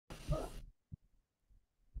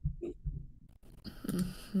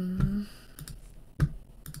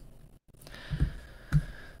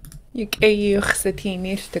Ik eich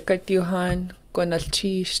satinis de katiuhan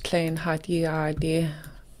gonalchish tlein hati adi.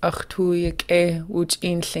 Ach tu ik uch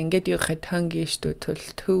in slinget you hatangish to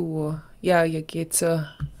tu. Ja, je geht so.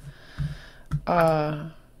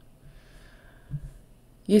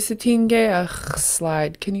 Yisatinge ach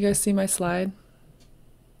slide. Can you guys see my slide?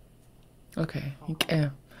 Okay.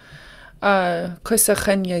 Ik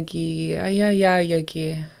Kusachan yagi. Ayaya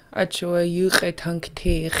yagi. Achua yuche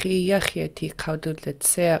tankte chiyachiati kaudulet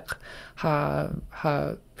sek ha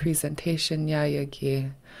presentation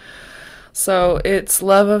yagi. So it's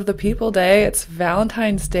Love of the People Day. It's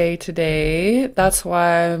Valentine's Day today. That's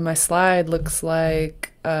why my slide looks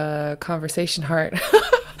like a conversation heart.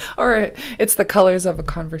 Or it's the colors of a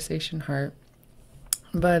conversation heart.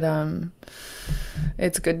 But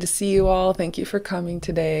it's good to see you all. Thank you for coming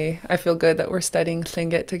today. I feel good that we're studying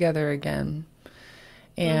Tlingit together again.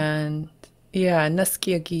 And yeah,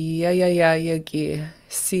 Naskiagi, ya yagi,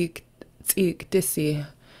 Sik Tsik Disi,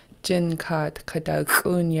 Jinkat Kadag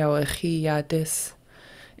Unyawachi Yadis.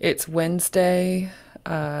 It's Wednesday,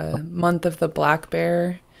 month of the black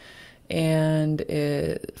bear, and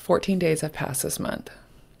 14 days have passed this month.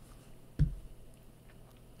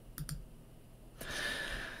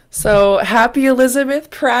 So happy Elizabeth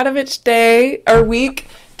Peratrovich Day or week.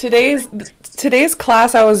 Today's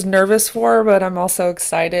class I was nervous for, but I'm also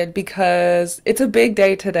excited because it's a big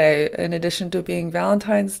day today. In addition to being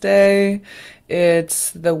Valentine's Day, it's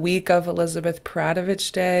the week of Elizabeth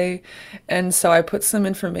Peratrovich Day. And so I put some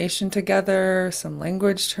information together, some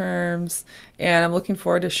language terms, and I'm looking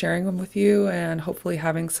forward to sharing them with you and hopefully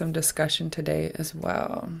having some discussion today as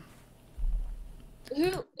well.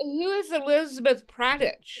 Who is Elizabeth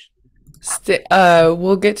Peratrovich?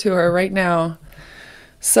 We'll get to her right now.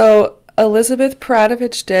 So Elizabeth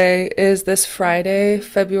Peratrovich Day is this Friday,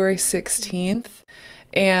 February 16th,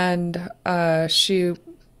 and she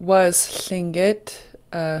was Tlingit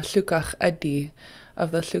Llukach Adi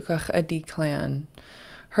of the Llukach Adi clan.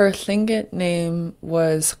 Her Tlingit name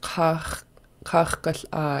was Kach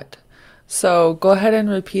Gal'at. So go ahead and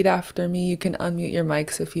repeat after me. You can unmute your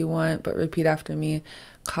mics if you want, but repeat after me.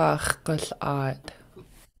 Kach Gal'at.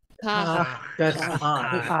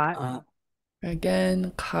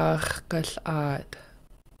 Again, Kach Gal'at.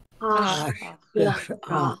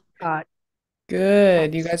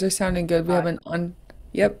 Good. You guys are sounding good. We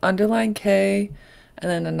have underline K, and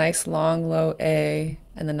then a nice long low A,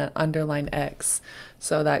 and then an underline X.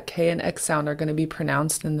 So that K and X sound are going to be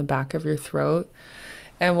pronounced in the back of your throat.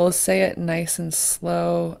 And we'll say it nice and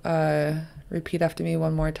slow. Repeat after me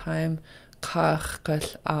one more time. Kach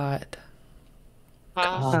Gal'at.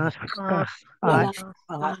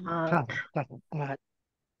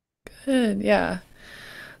 Good, yeah.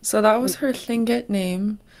 So that was her Tlingit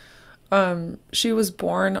name. She was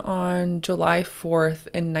born on July 4th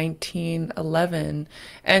in 1911,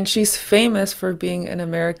 and she's famous for being an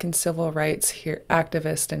American civil rights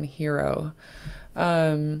activist and hero.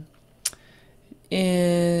 Um,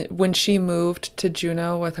 when she moved to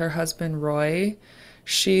Juneau with her husband Roy,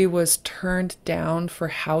 she was turned down for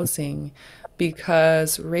housing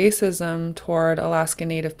because racism toward Alaska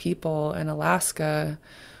Native people in Alaska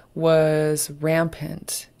was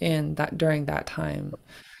rampant in that during that time.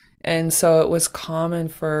 And so it was common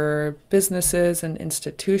for businesses and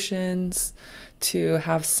institutions to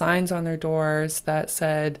have signs on their doors that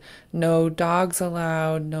said, no dogs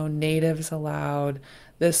allowed, no natives allowed,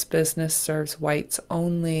 this business serves whites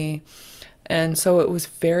only. And so it was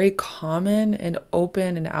very common and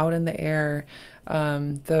open and out in the air,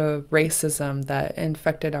 the racism that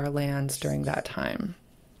infected our lands during that time.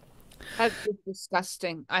 That's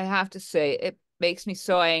disgusting. I have to say, it makes me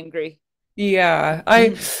so angry. Yeah,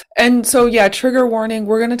 and so yeah, trigger warning.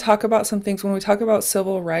 We're going to talk about some things when we talk about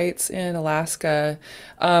civil rights in Alaska.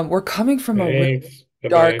 We're coming from a really Thanks. Bye-bye.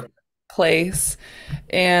 dark place,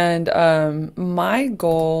 and my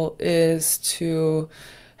goal is to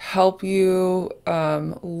help you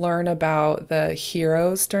learn about the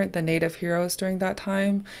Native heroes during that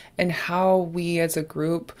time, and how we as a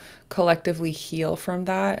group collectively heal from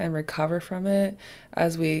that and recover from it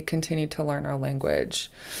as we continue to learn our language.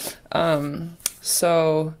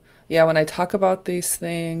 So yeah, when I talk about these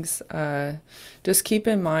things, just keep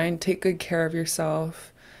in mind, take good care of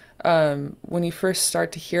yourself. When you first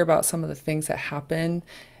start to hear about some of the things that happen,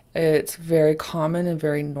 it's very common and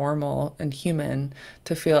very normal and human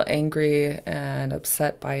to feel angry and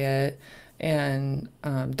upset by it. And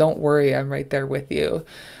don't worry, I'm right there with you.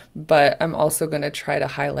 But I'm also going to try to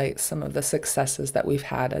highlight some of the successes that we've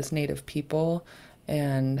had as Native people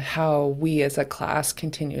and how we as a class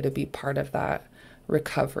continue to be part of that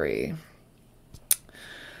recovery.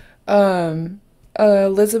 Um,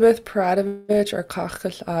 Elizabeth Peratrovich or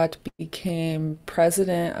Kachelat became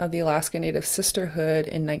president of the Alaska Native Sisterhood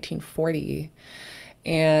in 1940,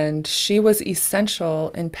 and she was essential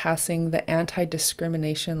in passing the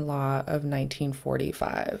anti-discrimination law of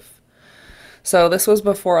 1945. So this was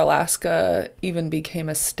before Alaska even became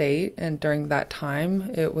a state, and during that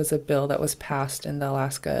time, it was a bill that was passed in the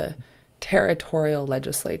Alaska territorial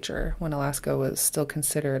legislature when Alaska was still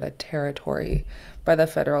considered a territory by the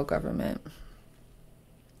federal government.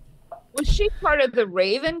 Was she part of the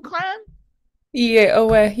Raven clan? Yeah,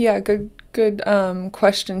 oh, yeah, good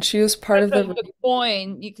question. She was part That's of on the the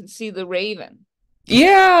coin. You can see the Raven.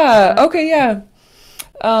 Yeah, okay, yeah.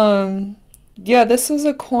 Um yeah, this was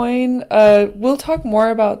a coin. We'll talk more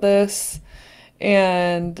about this,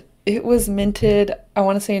 and it was minted, I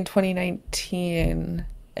want to say in 2019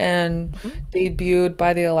 and debuted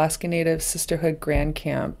by the Alaska Native Sisterhood Grand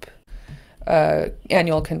Camp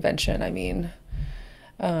annual convention, I mean.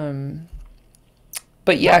 Um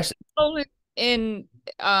but yeah, That's only in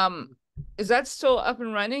is that still up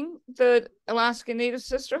and running, the Alaska Native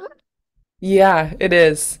Sisterhood? yeah, it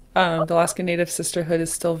is. The Alaska Native Sisterhood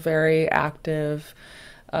is still very active.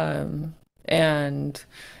 And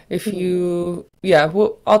if you, yeah,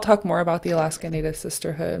 I'll talk more about the Alaska Native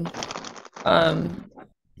Sisterhood. Um,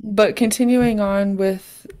 but continuing on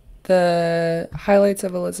with the highlights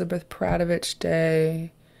of Elizabeth Peratrovich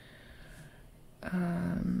Day,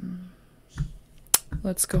 um,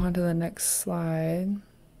 let's go on to the next slide.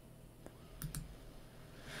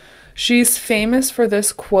 She's famous for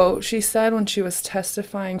this quote she said when she was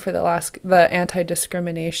testifying for the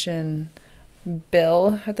anti-discrimination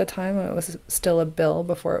bill at the time. It was still a bill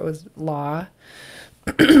before it was law.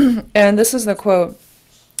 And this is the quote: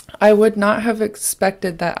 I would not have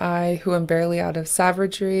expected that I, who am barely out of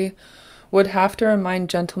savagery, would have to remind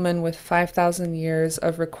gentlemen with 5,000 years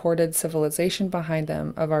of recorded civilization behind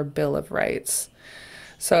them of our Bill of Rights.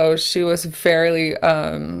 So she was very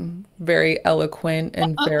eloquent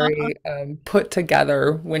and very put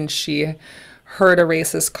together when she heard a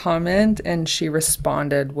racist comment, and she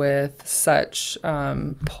responded with such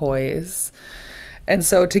poise. And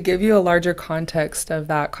so, to give you a larger context of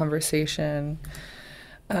that conversation,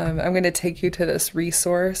 I'm going to take you to this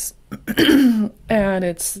resource, and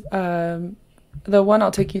it's the one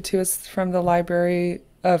I'll take you to is from the Library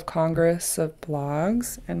of Congress of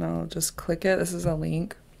blogs, and I'll just click it. This is a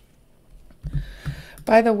link.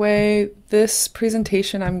 By the way, this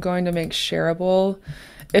presentation I'm going to make shareable.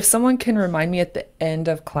 If someone can remind me at the end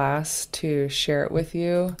of class to share it with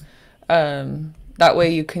you, that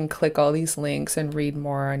way you can click all these links and read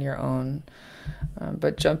more on your own.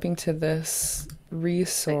 But jumping to this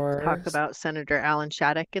resource. Talk about Senator Alan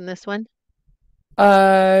Shattuck in this one.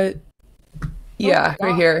 Yeah, Oh,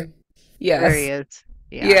 right here. Yes. There he is.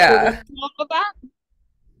 Yeah. That?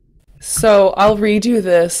 So I'll read you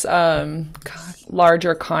this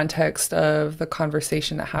larger context of the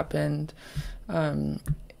conversation that happened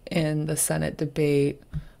in the Senate debate.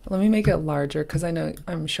 Let me make it larger because I know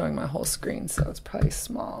I'm showing my whole screen, so it's probably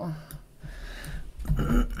small.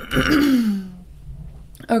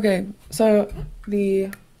 Okay, so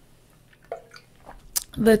the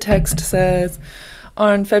text says,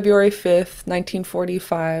 on February 5th,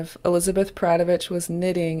 1945, Elizabeth Peratrovich was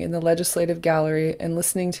knitting in the Legislative Gallery and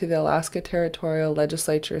listening to the Alaska Territorial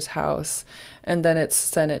Legislature's House and then its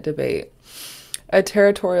Senate debate. A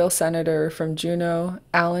territorial senator from Juneau,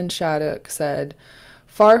 Alan Shattuck, said,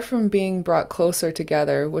 far from being brought closer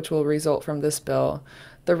together, which will result from this bill,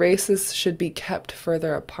 the races should be kept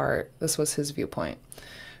further apart. This was his viewpoint.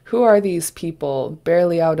 Who are these people,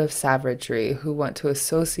 barely out of savagery, who want to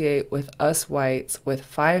associate with us whites with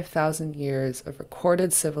 5,000 years of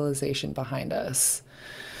recorded civilization behind us?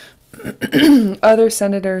 Other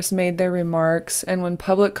senators made their remarks, and when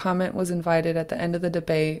public comment was invited at the end of the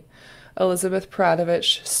debate, Elizabeth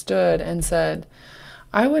Peratrovich stood and said,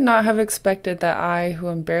 I would not have expected that I, who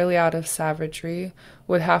am barely out of savagery,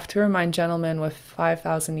 would have to remind gentlemen with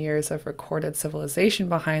 5,000 years of recorded civilization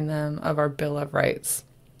behind them of our Bill of Rights.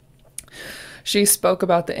 She spoke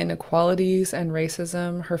about the inequalities and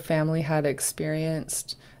racism her family had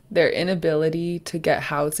experienced, their inability to get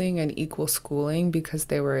housing and equal schooling because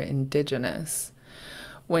they were indigenous.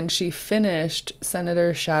 When she finished,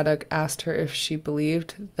 Senator Shattuck asked her if she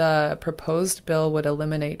believed the proposed bill would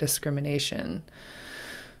eliminate discrimination.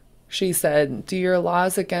 She said, do your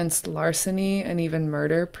laws against larceny and even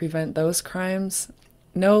murder prevent those crimes?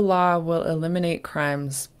 No law will eliminate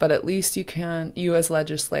crimes, but at least you as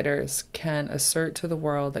legislators can assert to the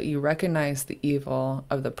world that you recognize the evil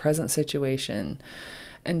of the present situation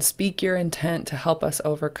and speak your intent to help us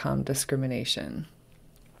overcome discrimination.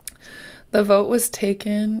 The vote was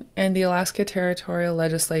taken, and the Alaska Territorial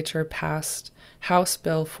Legislature passed House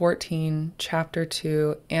Bill 14, Chapter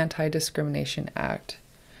 2 Anti Discrimination Act.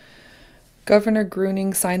 Governor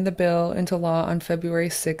Gruning signed the bill into law on February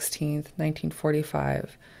 16,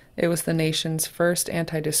 1945. It was the nation's first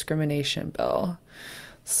anti discrimination bill.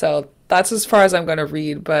 So that's as far as I'm going to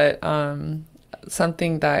read, but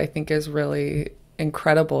something that I think is really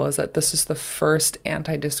incredible is that this is the first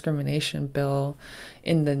anti-discrimination bill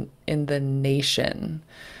in the nation.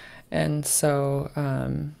 And so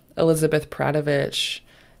Elizabeth Peratrovich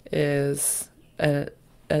is a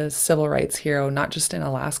civil rights hero, not just in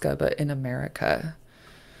Alaska, but in America.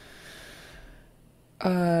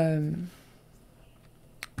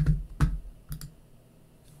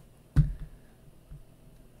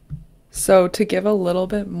 So to give a little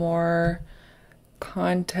bit more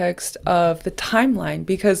context of the timeline,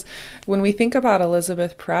 because when we think about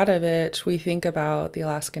Elizabeth Peratrovich, we think about the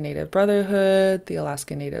Alaska Native Brotherhood, the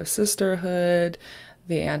Alaska Native Sisterhood,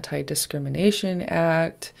 the Anti-Discrimination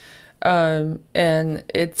Act, and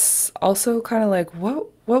it's also kind of like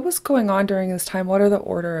what was going on during this time? What are the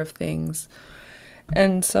order of things?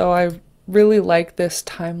 And so I really like this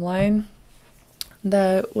timeline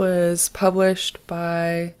that was published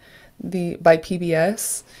by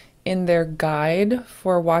PBS in their guide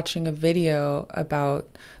for watching a video about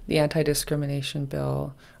the Anti-Discrimination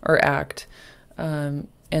Bill or Act. And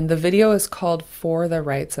the video is called For the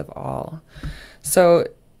Rights of All. So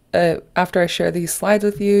after I share these slides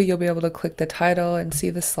with you, you'll be able to click the title and see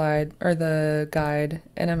the slide or the guide.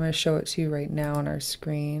 And I'm going to show it to you right now on our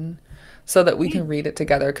screen so that we can read it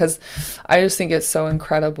together, because I just think it's so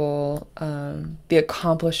incredible, the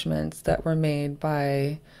accomplishments that were made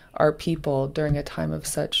by our people during a time of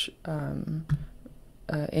such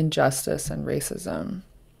injustice and racism.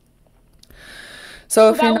 So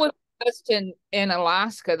if that was just in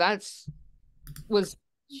Alaska, was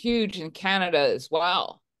huge in Canada as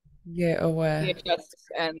well. Yeah, aware. The injustice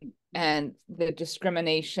and the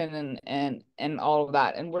discrimination and all of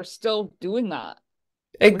that. And we're still doing that.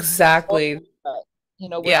 Exactly.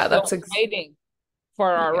 We're still fighting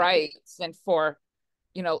for our rights and for,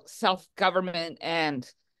 self-government and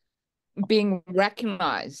being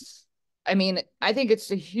recognized. I mean, I think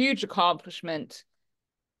it's a huge accomplishment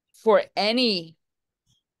for any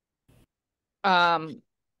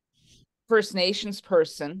First Nations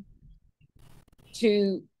person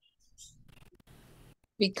to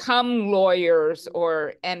become lawyers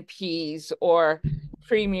or MPs or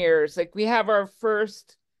premiers. Like, we have our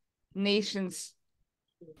First Nations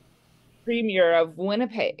premier of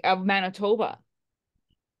Manitoba,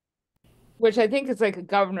 which I think is like a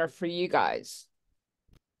governor for you guys.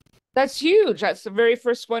 That's huge. That's the very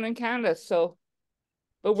first one in Canada. So,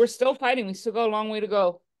 but we're still fighting. We still got a long way to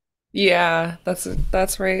go. Yeah, that's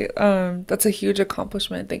right. That's a huge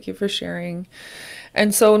accomplishment. Thank you for sharing.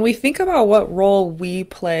 And so when we think about what role we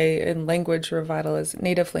play in native language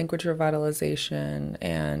revitalization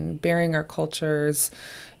and bearing our cultures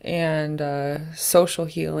and social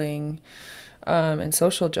healing and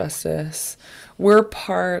social justice, we're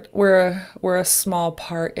a small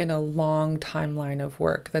part in a long timeline of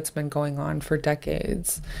work that's been going on for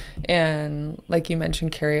decades. And like you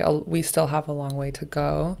mentioned, Carrie, we still have a long way to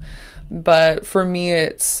go. But for me,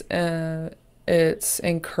 it's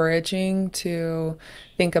encouraging to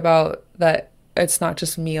think about that it's not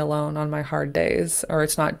just me alone on my hard days, or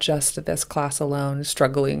it's not just this class alone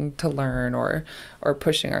struggling to learn or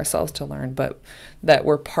pushing ourselves to learn, but that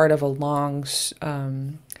we're part of a long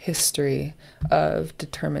history of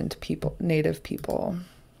determined people, Native people.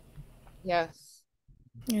 Yes.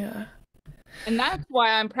 Yeah. And that's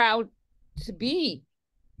why I'm proud to be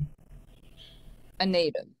a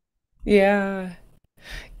Native. Yeah.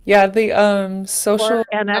 Yeah, the social Or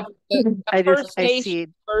Anna, I First see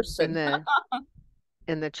Nation person.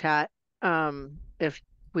 in the chat, if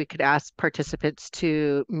we could ask participants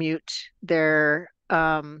to mute their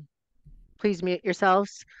please mute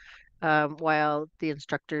yourselves while the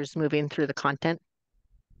instructor's moving through the content.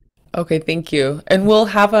 Okay, thank you. And we'll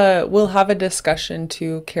have a discussion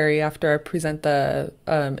too, Carrie, after I present the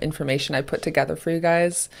information I put together for you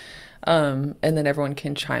guys. And then everyone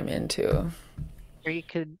can chime in too. Or you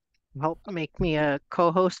could help make me a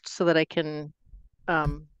co-host so that I can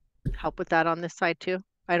help with that on this side too.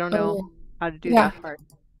 I don't know how to do that part.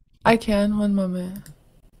 I can. One moment.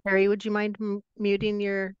 Harry, would you mind muting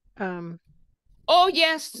your Oh,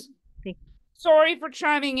 yes. Sorry for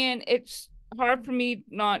chiming in. It's hard for me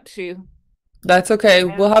not to. That's okay.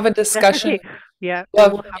 We'll have a discussion. Yeah,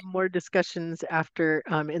 we'll have more discussions after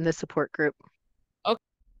in the support group. Okay.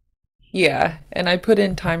 Yeah, and I put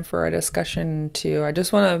in time for our discussion too. I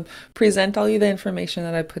just want to present all you the information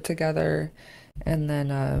that I put together and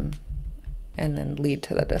then lead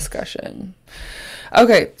to the discussion.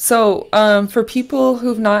 Okay, so for people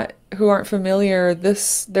who aren't familiar,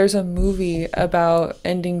 there's a movie about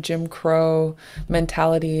ending Jim Crow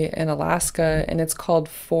mentality in Alaska, and it's called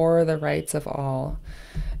For the Rights of All.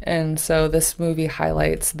 And so this movie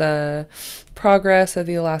highlights the progress of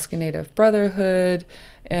the Alaska Native Brotherhood,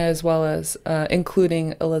 as well as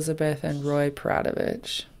including Elizabeth and Roy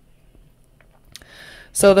Peratrovich.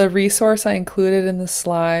 So the resource I included in the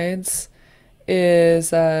slides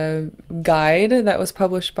is a guide that was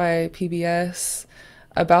published by PBS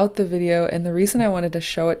about the video. And the reason I wanted to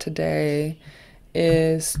show it today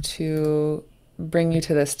is to bring you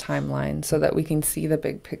to this timeline so that we can see the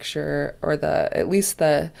big picture, or at least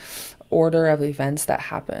the order of events that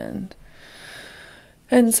happened.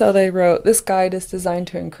 And so they wrote, this guide is designed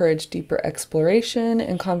to encourage deeper exploration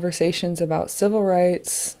and conversations about civil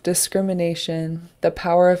rights, discrimination, the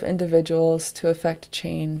power of individuals to affect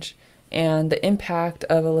change, and the impact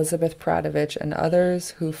of Elizabeth Peratrovich and others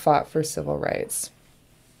who fought for civil rights.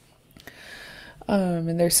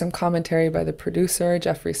 And there's some commentary by the producer,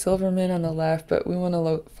 Jeffrey Silverman, on the left, but we want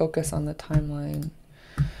to focus on the timeline.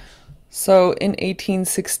 So in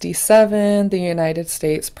 1867, the United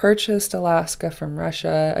States purchased Alaska from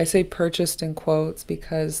Russia. I say purchased in quotes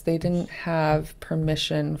because they didn't have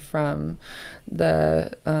permission from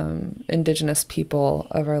the indigenous people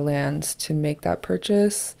of our lands to make that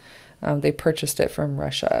purchase. They purchased it from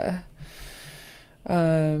Russia.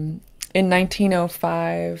 In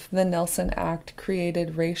 1905, the Nelson Act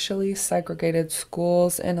created racially segregated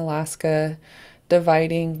schools in Alaska,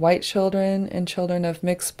 dividing white children and children of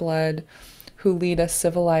mixed blood who lead a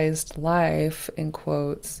civilized life, in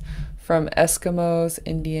quotes, from Eskimos,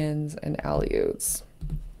 Indians, and Aleuts.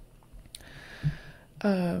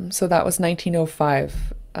 So that was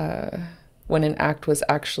 1905, when an act was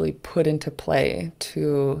actually put into play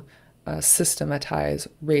to systematize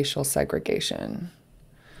racial segregation.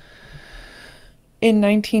 In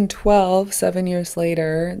 1912, 7 years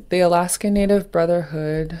later, the Alaska Native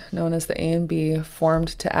Brotherhood, known as the A&B, formed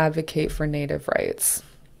to advocate for Native rights.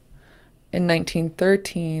 In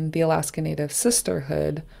 1913, the Alaska Native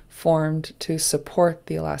Sisterhood formed to support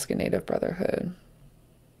the Alaska Native Brotherhood.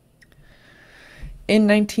 In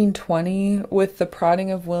 1920, with the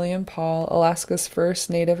prodding of William Paul, Alaska's first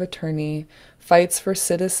Native attorney, fights for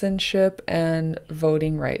citizenship and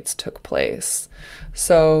voting rights took place.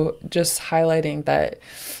 So just highlighting that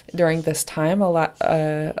during this time,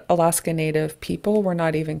 Alaska Native people were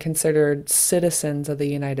not even considered citizens of the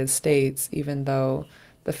United States, even though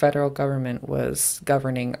the federal government was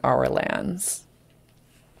governing our lands.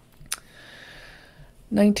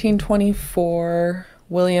 1924,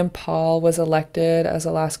 William Paul was elected as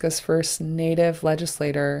Alaska's first Native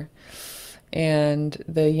legislator, and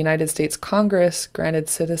the United States Congress granted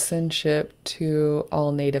citizenship to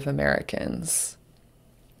all Native Americans.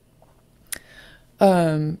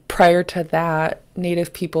 Prior to that,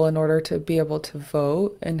 Native people, in order to be able to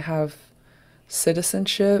vote and have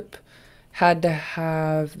citizenship,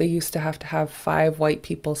 they used to have 5 white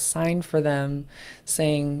people sign for them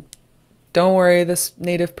saying, don't worry, this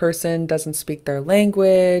Native person doesn't speak their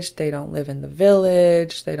language, they don't live in the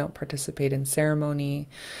village, they don't participate in ceremony.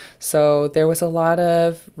 So there was a lot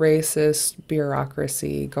of racist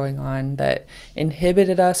bureaucracy going on that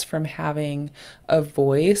inhibited us from having a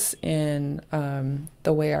voice in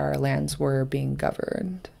the way our lands were being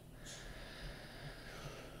governed.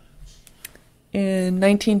 In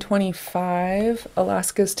 1925,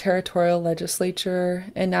 Alaska's territorial legislature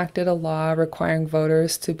enacted a law requiring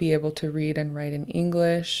voters to be able to read and write in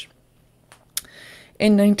English.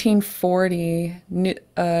 In 1940,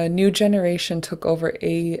 a new generation took over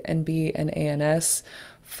A&B and ANS,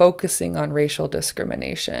 focusing on racial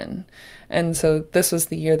discrimination. And so this was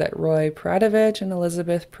the year that Roy Peratrovich and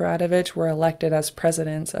Elizabeth Peratrovich were elected as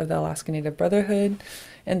presidents of the Alaska Native Brotherhood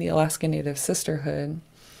and the Alaska Native Sisterhood.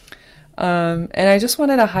 And I just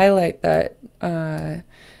wanted to highlight that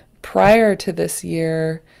prior to this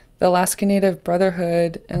year, the Alaska Native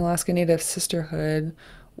Brotherhood and Alaska Native Sisterhood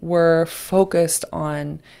were focused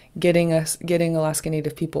on getting Alaska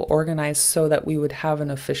Native people organized so that we would have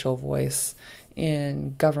an official voice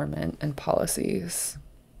in government and policies.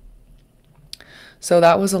 So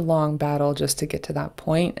that was a long battle just to get to that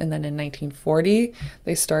point. And then in 1940,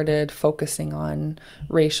 they started focusing on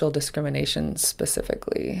racial discrimination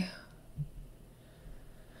specifically.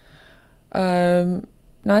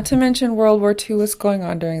 Not to mention World War II was going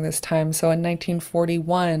on during this time. So in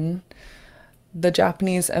 1941, The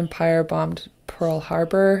Japanese Empire bombed Pearl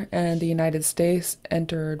Harbor, and the United States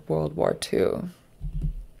entered World War II.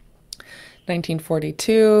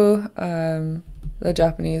 1942, the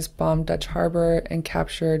Japanese bombed Dutch Harbor and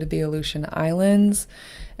captured the Aleutian Islands,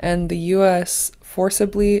 and the U.S.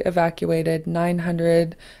 forcibly evacuated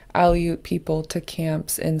 900 Aleut people to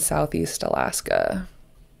camps in southeast Alaska.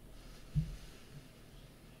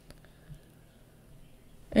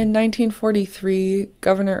 In 1943,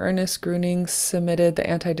 Governor Ernest Gruning submitted the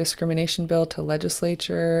anti-discrimination bill to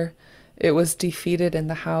legislature. It was defeated in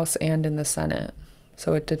the House and in the Senate,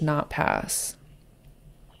 so it did not pass.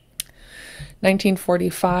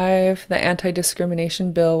 1945, the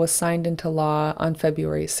anti-discrimination bill was signed into law on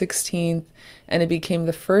February 16th, and it became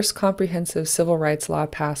the first comprehensive civil rights law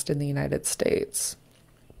passed in the United States.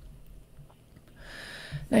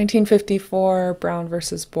 1954, Brown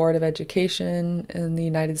versus Board of Education in the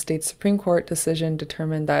United States Supreme Court decision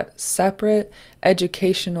determined that separate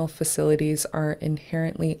educational facilities are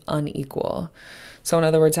inherently unequal. So in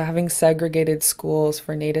other words, having segregated schools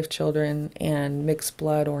for Native children and mixed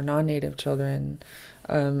blood or non-Native children,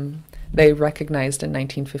 they recognized in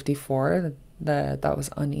 1954 that that was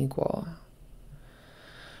unequal.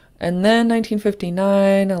 And then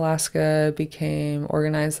 1959, Alaska became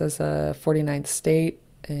organized as a 49th state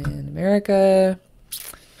in America.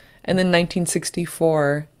 And then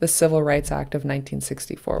 1964, the Civil Rights Act of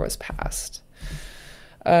 1964 was passed.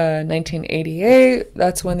 1988,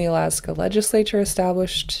 that's when the Alaska legislature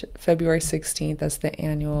established February 16th as the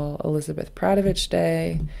annual Elizabeth Peratrovich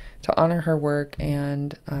Day to honor her work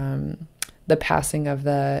and the passing of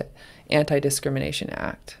the Anti-Discrimination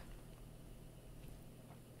Act.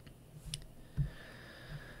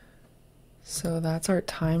 So that's our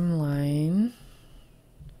timeline.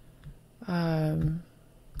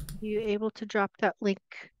 You able to drop that link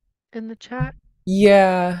in the chat?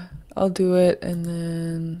 Yeah, I'll do it, and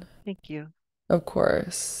then, Thank you. of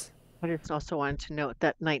course. I just also wanted to note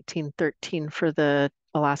that 1913 for the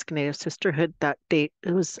Alaska Native Sisterhood, that date,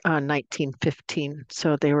 it was 1915.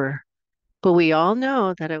 So they were, but we all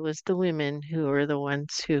know that it was the women who were the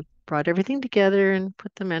ones who brought everything together and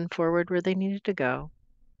put the men forward where they needed to go.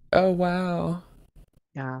 Oh, wow.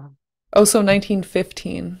 Yeah. Oh, so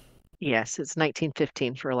 1915. Yes, it's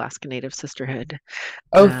 1915 for Alaska Native Sisterhood.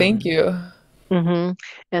 Oh, thank you. And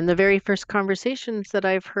the very first conversations that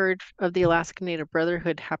I've heard of the Alaska Native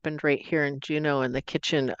Brotherhood happened right here in Juneau in the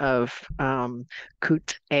kitchen of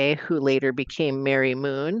Kut A, who later became Mary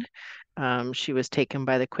Moon. She was taken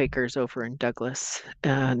by the Quakers over in Douglas,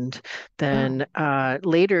 and then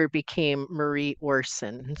later became Marie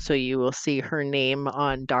Orson. So you will see her name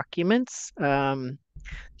on documents through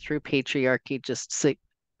patriarchy, just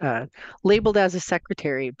labeled as a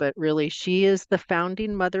secretary, but really she is the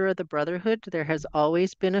founding mother of the Brotherhood. There has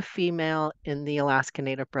always been a female in the Alaska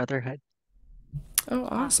Native Brotherhood. Oh,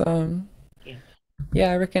 awesome. Yeah.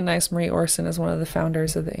 Yeah, I recognize Marie Orson as one of the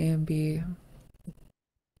founders of the AMB.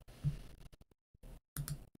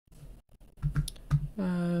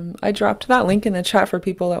 I dropped that link in the chat for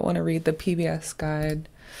people that want to read the PBS guide.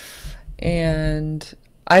 And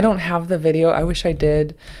I don't have the video. I wish I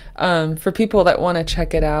did. For people that want to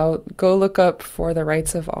check it out, go look up For the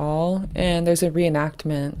Rights of All. And there's a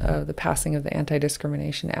reenactment of the passing of the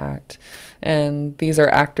Anti-Discrimination Act. And these are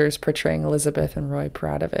actors portraying Elizabeth and Roy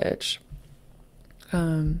Peratrovich.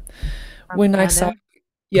 When I saw,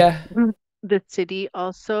 yeah. The city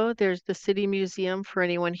also, there's the City Museum for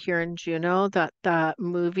anyone here in Juneau, that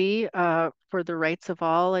movie, For the Rights of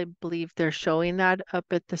All, I believe they're showing that up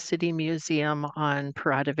at the City Museum on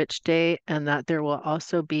Peratrovich Day, and that there will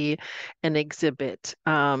also be an exhibit.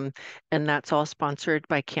 And that's all sponsored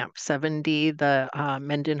by Camp 70, the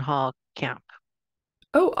Mendenhall camp.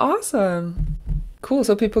 Oh, awesome. Cool.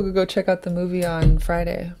 So people could go check out the movie on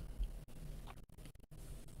Friday.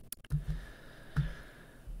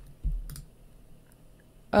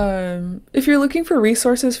 If you're looking for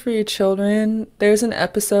resources for your children, there's an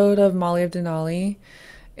episode of Molly of Denali,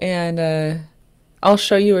 and I'll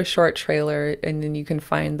show you a short trailer, and then you can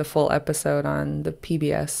find the full episode on the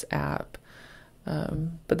PBS app.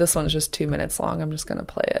 But this one's just 2 minutes long. I'm just gonna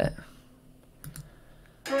play it.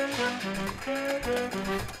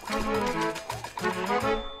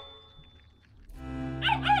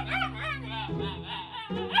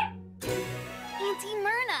 Auntie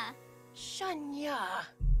Myrna! Shania,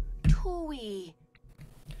 Tui,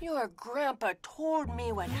 your grandpa told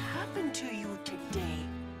me what happened to you today.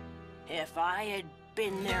 If I had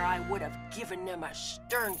been there, I would have given them a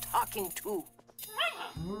stern talking to.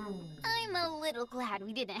 I'm a little glad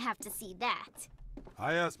we didn't have to see that.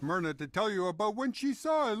 I asked Myrna to tell you about when she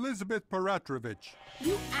saw Elizabeth Peratrovich.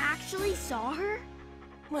 You actually saw her?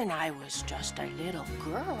 When I was just a little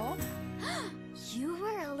girl. You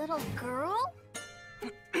were a little girl?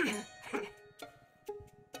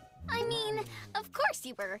 I mean, of course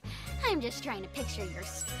you were. I'm just trying to picture your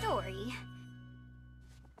story.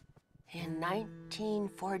 In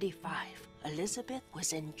 1945, Elizabeth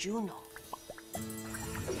was in Juneau.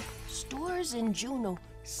 Stores in Juneau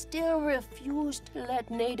still refused to let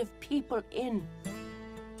native people in.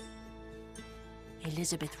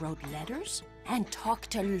 Elizabeth wrote letters and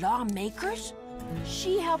talked to lawmakers.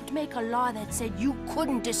 She helped make a law that said you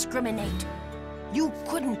couldn't discriminate. You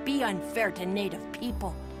couldn't be unfair to native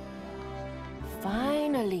people.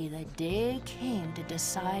 Finally, the day came to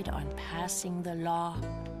decide on passing the law.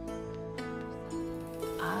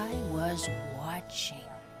 I was watching.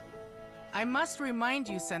 I must remind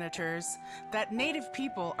you, Senators, that Native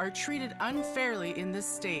people are treated unfairly in this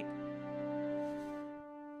state.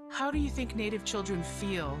 How do you think Native children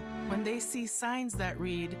feel when they see signs that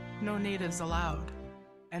read, "No Natives Allowed,"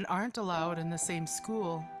 and aren't allowed in the same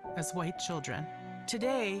school as white children?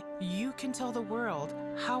 Today, you can tell the world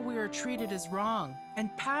how we are treated is wrong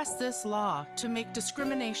and pass this law to make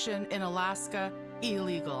discrimination in Alaska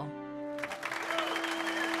illegal.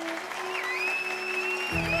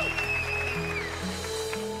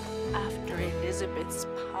 After Elizabeth's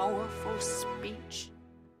powerful speech,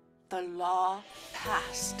 the law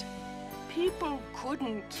passed. People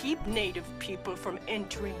couldn't keep Native people from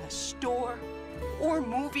entering a store or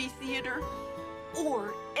movie theater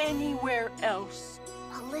or anywhere else.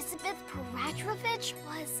 Elizabeth Peratrovich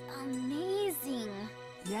was amazing.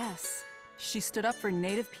 Yes, she stood up for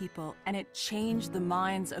Native people, and it changed the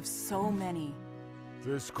minds of so many.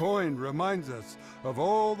 This coin reminds us of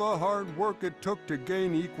all the hard work it took to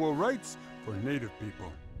gain equal rights for Native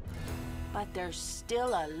people. But there's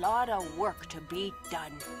still a lot of work to be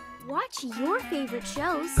done. Watch your favorite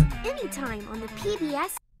shows anytime on the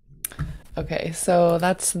PBS. Okay, so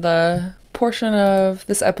that's the portion of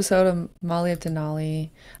this episode of Molly of Denali.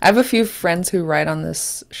 I have a few friends who write on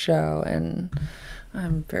this show, and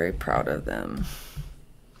I'm very proud of them.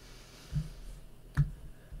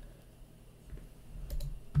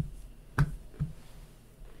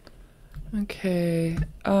 Okay,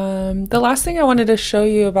 the last thing I wanted to show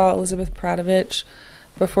you about Elizabeth Peratrovich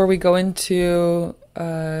before we go into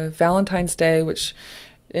Valentine's Day, which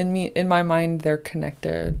in my mind they're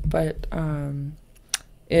connected, but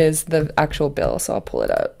is the actual bill. So I'll pull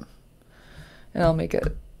it up and I'll make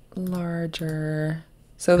it larger.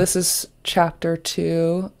 So this is Chapter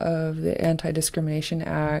 2 of the Anti-Discrimination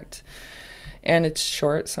Act, and it's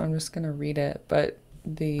short, so I'm just going to read it. But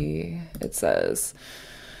it says,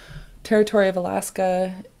 Territory of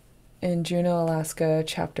Alaska in Juneau, Alaska,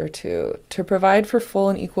 Chapter 2, to provide for full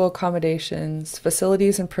and equal accommodations,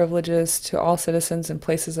 facilities, and privileges to all citizens in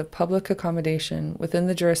places of public accommodation within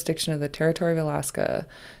the jurisdiction of the Territory of Alaska,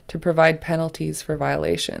 to provide penalties for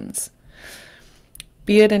violations.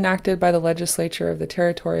 Be it enacted by the legislature of the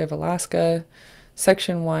Territory of Alaska,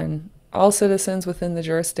 Section 1, all citizens within the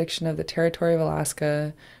jurisdiction of the Territory of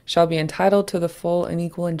Alaska shall be entitled to the full and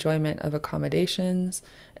equal enjoyment of accommodations,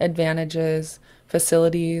 advantages,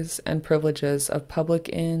 facilities, and privileges of public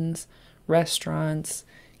inns, restaurants,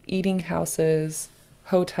 eating houses,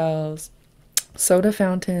 hotels, soda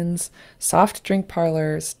fountains, soft drink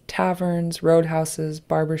parlors, taverns, roadhouses,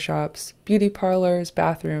 barbershops, beauty parlors,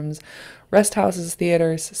 bathrooms, rest houses,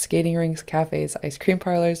 theaters, skating rinks, cafes, ice cream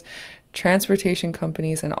parlors, transportation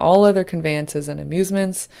companies, and all other conveyances and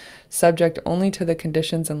amusements, subject only to the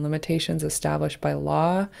conditions and limitations established by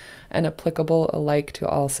law and applicable alike to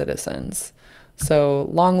all citizens. So,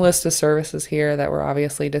 long list of services here that were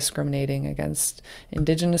obviously discriminating against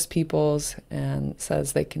Indigenous peoples, and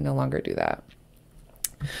says they can no longer do that.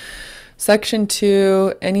 Section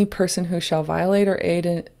 2, any person who shall violate or aid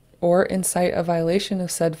in, or incite a violation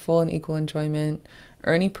of said full and equal enjoyment,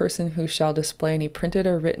 or any person who shall display any printed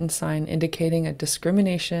or written sign indicating a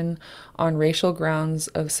discrimination on racial grounds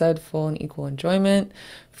of said full and equal enjoyment,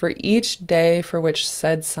 for each day for which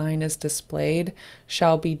said sign is displayed,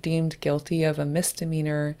 shall be deemed guilty of a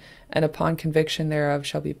misdemeanor, and upon conviction thereof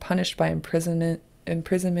shall be punished by imprisonment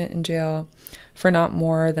in jail for not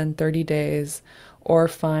more than 30 days, or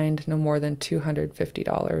fined no more than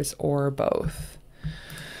 $250, or both.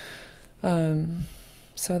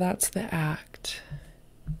 So that's the act.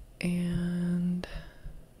 And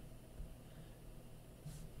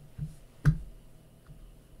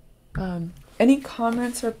any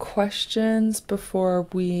comments or questions before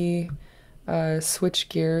we switch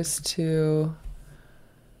gears to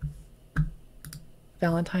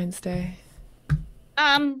Valentine's Day?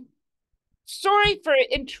 Sorry for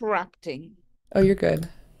interrupting. Oh, you're good.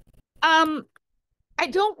 I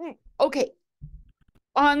don't, okay,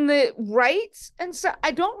 on the rights and stuff,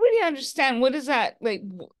 I don't really understand. What is that, like,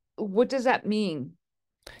 what does that mean?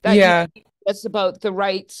 That Yeah. it's about the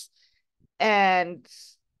rights, and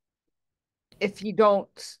if you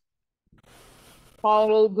don't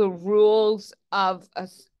follow the rules of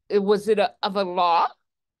of a law?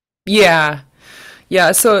 Yeah.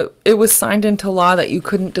 Yeah, so it was signed into law that you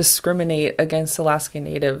couldn't discriminate against Alaska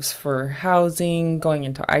Natives for housing, going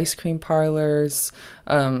into ice cream parlors,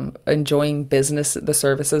 enjoying the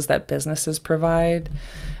services that businesses provide.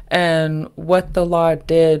 And what the law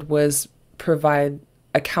did was provide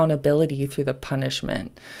accountability through the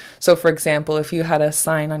punishment. So, for example, if you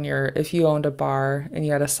owned a bar and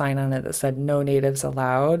you had a sign on it that said no natives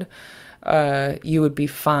allowed, you would be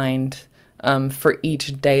fined for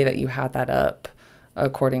each day that you had that up,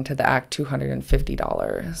 according to the Act,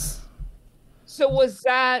 $250. So was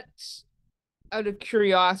that, out of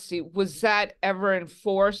curiosity, was that ever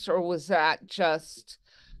enforced, or was that just,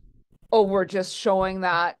 oh, we're just showing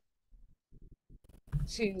that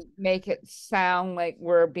to make it sound like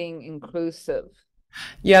we're being inclusive?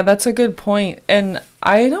 Yeah, that's a good point. And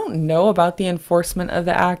I don't know about the enforcement of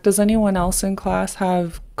the act. Does anyone else in class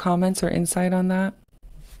have comments or insight on that?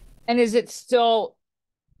 And is it still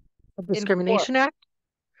Discrimination Act?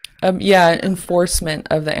 Yeah, enforcement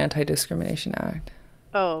of the Anti-Discrimination Act.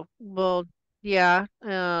 Oh, well, yeah.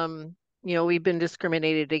 We've been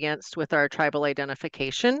discriminated against with our tribal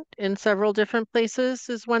identification in several different places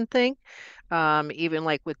is one thing. Even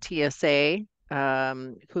like with TSA,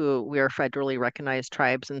 who we are federally recognized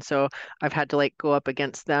tribes. And so I've had to like go up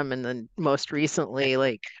against them. And then most recently,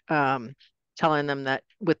 like telling them that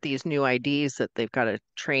with these new IDs that they've got to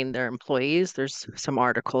train their employees. There's some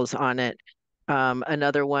articles on it.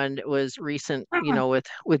 Another one was recent,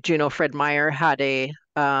 with Juno Fred Meyer had in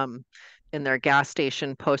their gas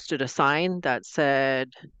station posted a sign that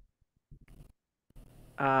said,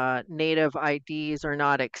 Native IDs are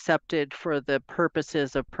not accepted for the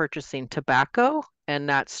purposes of purchasing tobacco, and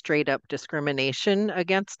that's straight up discrimination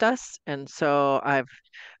against us. And so I've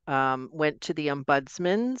went to the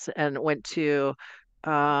ombudsman's and went to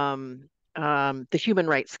the Human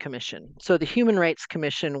Rights Commission. So the Human Rights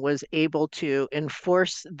Commission was able to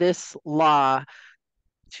enforce this law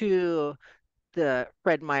to the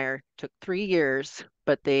Fred Meyer took 3 years,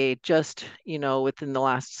 but they just, within the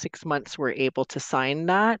last 6 months were able to sign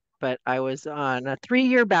that. But I was on a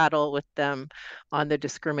 3-year battle with them on the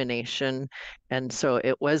discrimination. And so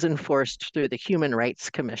it was enforced through the Human Rights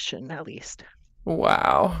Commission, at least.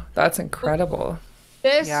 Wow, that's incredible.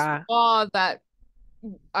 This Yeah. law that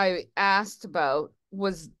I asked about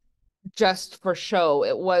was just for show.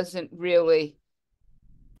 It wasn't really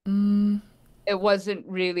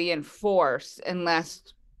enforced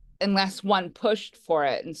unless one pushed for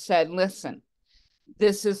it and said, listen,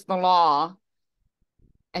 this is the law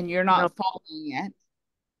and you're not following it.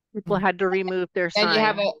 People had to remove their And sign.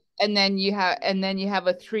 then you have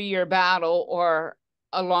a 3-year battle or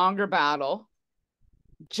a longer battle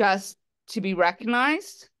just to be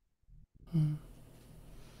recognized.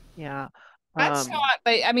 Yeah. That's not,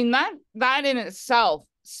 I mean, that in itself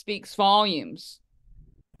speaks volumes.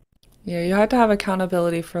 Yeah, you have to have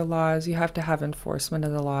accountability for laws. You have to have enforcement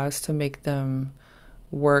of the laws to make them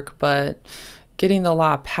work. But getting the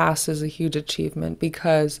law passed is a huge achievement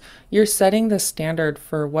because you're setting the standard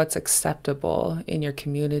for what's acceptable in your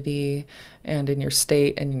community and in your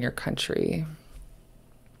state and in your country.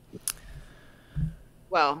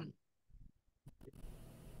 Well,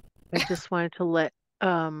 I just wanted to let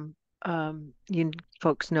you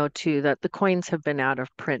folks know too that the coins have been out of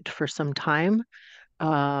print for some time.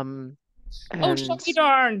 oh, shucky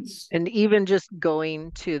darns. And even just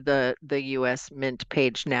going to the US Mint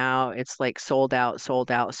page now, it's like sold out, sold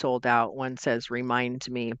out, sold out. One says remind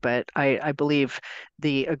me, but I believe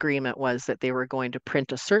the agreement was that they were going to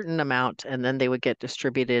print a certain amount and then they would get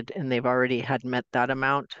distributed, and they've already had met that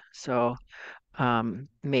amount. So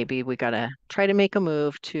maybe we gotta try to make a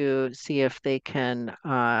move to see if they can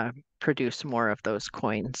produce more of those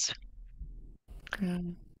coins.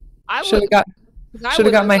 I Should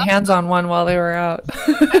have got my hands on one while they were out.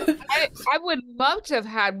 I would love to have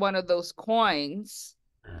had one of those coins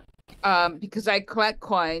because I collect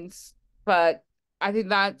coins, but I think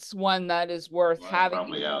that's one that is worth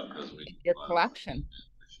having in your collection.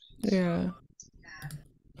 Yeah.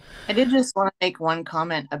 I did just want to make one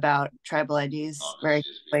comment about tribal IDs very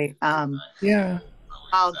quickly. Yeah.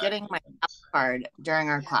 While getting my card during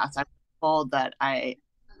our class, I was told that I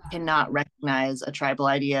cannot recognize a tribal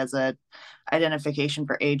ID as a identification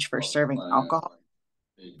for age for serving alcohol.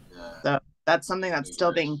 So that's something that's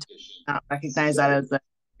still being not recognized that as a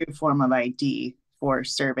true form of ID for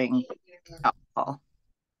serving alcohol.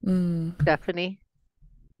 Stephanie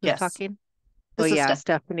was Yes, talking. Well, this is yeah,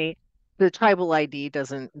 Stephanie, the tribal ID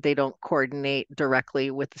they don't coordinate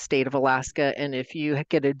directly with the state of Alaska. And if you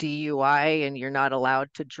get a DUI and you're not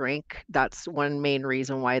allowed to drink, that's one main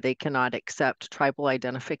reason why they cannot accept tribal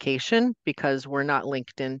identification, because we're not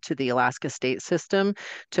linked into the Alaska state system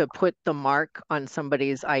to put the mark on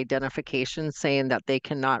somebody's identification saying that they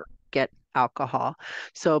cannot get alcohol.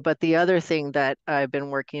 So, but the other thing that I've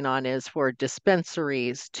been working on is for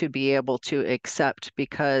dispensaries to be able to accept,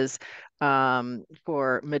 because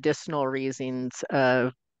for medicinal reasons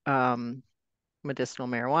of medicinal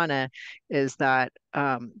marijuana, is that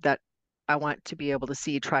that I want to be able to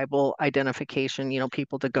see tribal identification,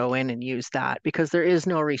 people to go in and use that, because there is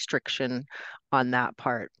no restriction on that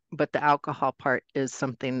part. But the alcohol part is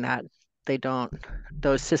something that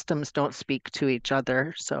those systems don't speak to each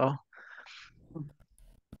other. So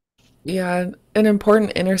Yeah, an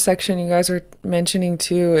important intersection you guys are mentioning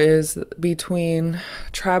too is between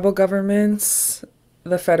tribal governments,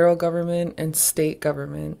 the federal government, and state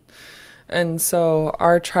government. And so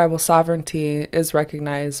our tribal sovereignty is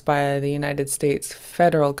recognized by the United States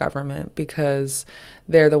federal government because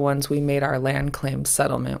they're the ones we made our land claim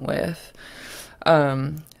settlement with.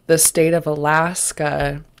 The state of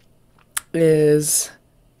Alaska is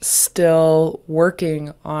still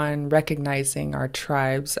working on recognizing our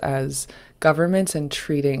tribes as governments and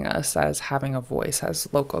treating us as having a voice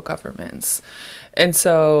as local governments. And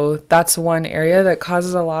so that's one area that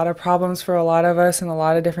causes a lot of problems for a lot of us in a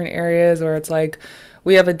lot of different areas where it's like,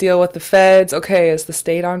 we have a deal with the feds. Okay, is the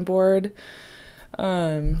state on board?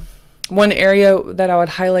 One area that I would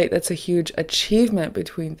highlight that's a huge achievement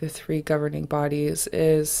between the three governing bodies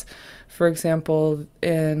is, for example,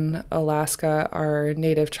 in Alaska, our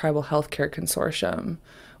Native Tribal Healthcare Consortium,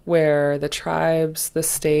 where the tribes, the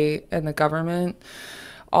state, and the government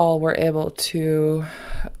all were able to,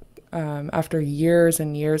 after years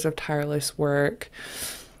and years of tireless work,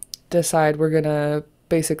 decide we're going to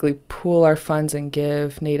basically pool our funds and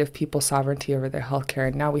give Native people sovereignty over their healthcare.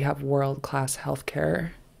 And now we have world-class healthcare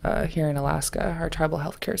here in Alaska, our tribal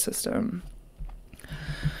healthcare system.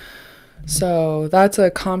 So that's a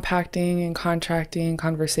compacting and contracting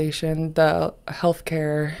conversation. The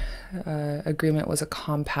healthcare agreement was a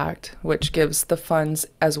compact, which gives the funds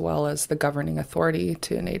as well as the governing authority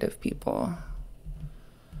to Native people.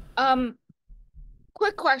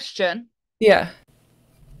 Quick question. Yeah.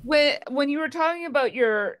 When you were talking about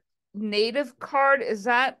your Native card, is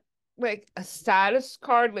that like a status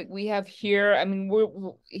card like we have here? I mean,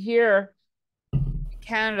 we're here in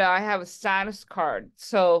Canada, I have a status card.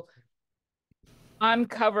 So I'm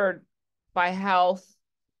covered by health,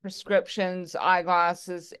 prescriptions,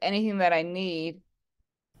 eyeglasses, anything that I need.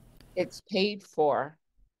 It's paid for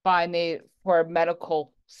by for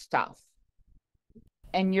medical stuff.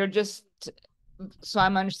 And you're just, so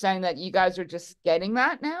I'm understanding that you guys are just getting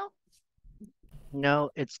that now? no,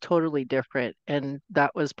 it's totally different. And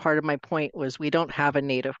that was part of my point, was we don't have a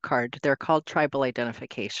native card. They're called tribal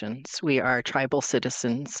identifications. We are tribal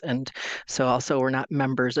citizens. And so also we're not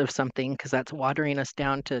members of something, because that's watering us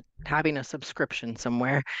down to having a subscription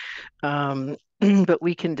somewhere. But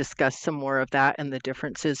we can discuss some more of that and the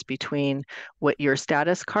differences between what your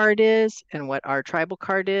status card is and what our tribal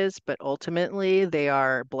card is. But ultimately, they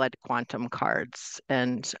are blood quantum cards,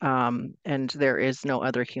 and there is no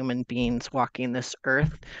other human beings walking this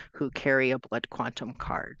earth who carry a blood quantum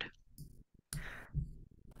card.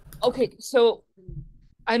 Okay, so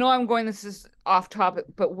I know this is off topic,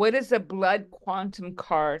 but what is a blood quantum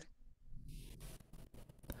card?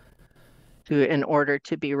 In order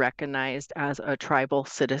to be recognized as a tribal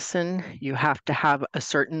citizen, you have to have a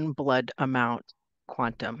certain blood amount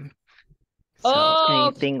quantum. So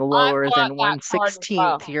anything lower than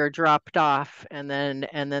 1/16, you're dropped off, and then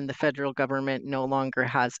the federal government no longer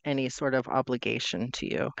has any sort of obligation to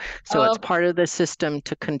you. So it's part of the system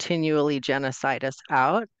to continually genocide us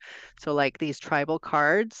out. So like these tribal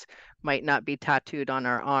cards might not be tattooed on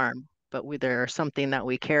our arm, but they're something that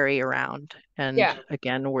we carry around. And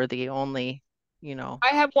again, we're the only, I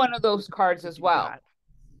have one of those cards as well.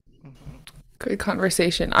 Good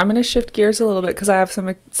conversation. I'm going to shift gears a little bit because I have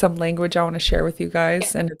some language I want to share with you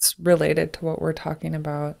guys, and it's related to what we're talking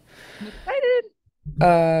about. I'm excited.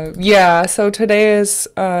 Yeah, so today is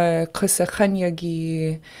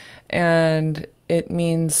Kusakanyagi, and it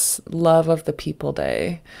means Love of the People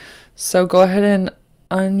Day. So go ahead and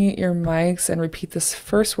unmute your mics and repeat this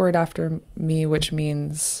first word after me, which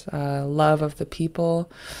means love of the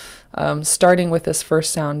people. Starting with this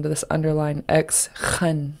first sound, this underline X,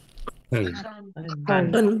 khan.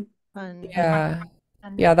 Fun. Yeah.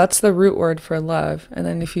 Yeah, that's the root word for love. And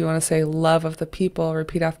then if you want to say love of the people,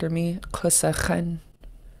 repeat after me. Khusakhan.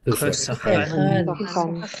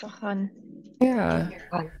 Yeah.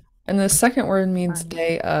 And the second word means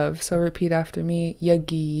day of. So repeat after me.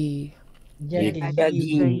 Yagi.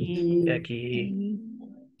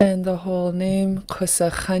 And the whole name,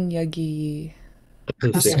 Khusakhan Yagi.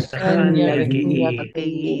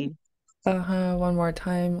 One more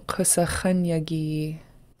time. Khusakhan Yagi.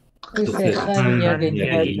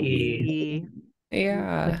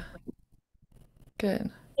 Yeah.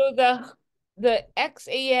 Good. So the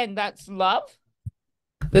XAN, that's love?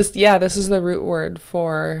 This is the root word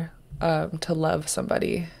for to love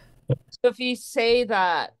somebody. So if you say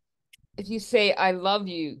I love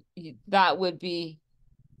you, that would be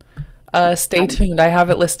Stay tuned. I have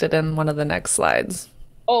it listed in one of the next slides.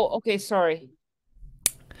 Oh, okay, sorry.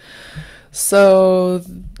 So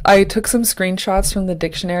I took some screenshots from the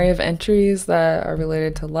dictionary of entries that are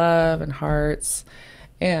related to love and hearts.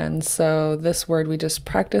 And so this word we just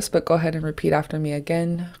practiced, but go ahead and repeat after me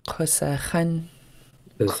again. Khusakhan.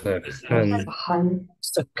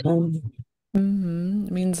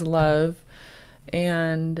 Means love.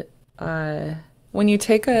 And when you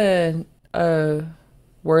take a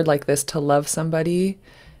word like this, to love somebody,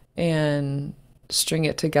 and string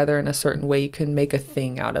it together in a certain way, you can make a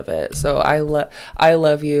thing out of it. So I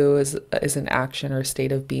love you is an action or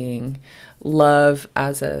state of being. Love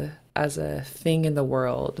as a thing in the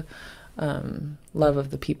world. Love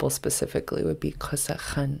of the people specifically would be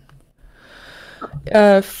khusakhan.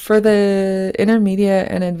 For the intermediate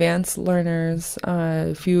and advanced learners,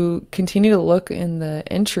 if you continue to look in the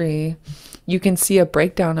entry, you can see a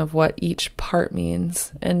breakdown of what each part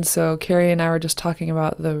means. And so Carrie and I were just talking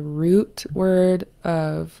about the root word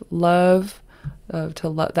of love,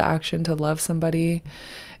 the action to love somebody.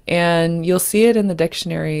 And you'll see it in the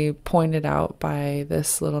dictionary pointed out by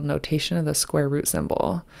this little notation of the square root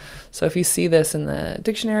symbol. So if you see this in the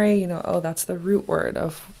dictionary, you know, oh, that's the root word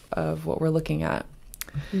of what we're looking at.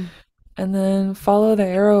 And then follow the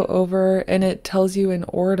arrow over and it tells you in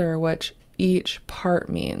order what each part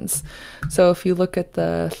means. So if you look at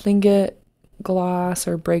the Tlingit gloss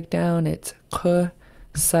or breakdown, it's k,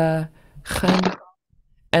 sa, khan.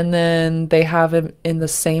 And then they have it in the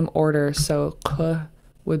same order. So k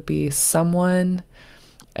would be someone,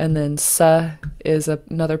 and then sa is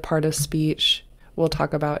another part of speech we'll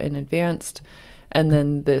talk about in advanced. And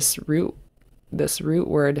then this root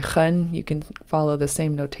word khan, you can follow the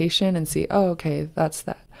same notation and see, oh, okay, that's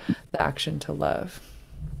the action to love.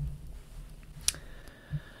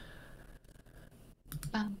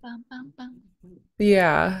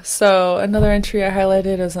 Yeah, so another entry I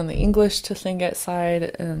highlighted is on the English to Tlingit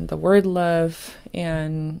side and the word love,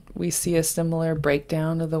 and we see a similar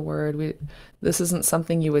breakdown of the word. This isn't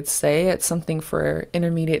something you would say, it's something for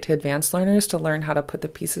intermediate to advanced learners to learn how to put the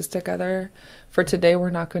pieces together. For today, we're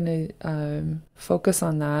not going to focus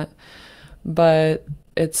on that, but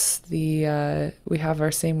it's we have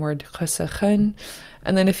our same word, khusakhan,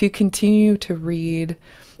 and then if you continue to read,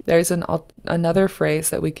 there's another phrase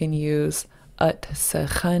that we can use, at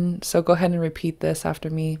sakhan. So go ahead and repeat this after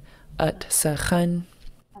me. At sakhan.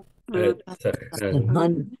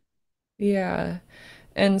 Yeah.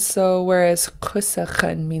 And so whereas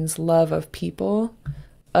khusakhan means love of people,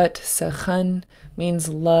 at sakhan means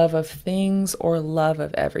love of things or love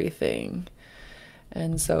of everything.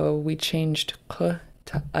 And so we changed k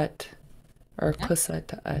to at, or kusa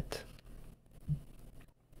to at.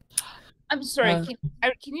 I'm sorry.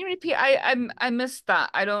 Can you repeat? I missed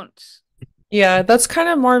that. I don't. Yeah, that's kind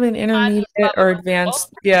of more of an intermediate or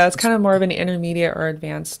advanced. Yeah, it's kind of more of an intermediate or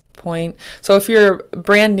advanced point. So if you're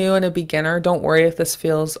brand new and a beginner, don't worry if this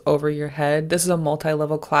feels over your head. This is a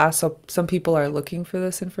multi-level class, so some people are looking for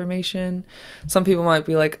this information. Some people might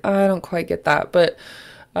be like, oh, I don't quite get that. But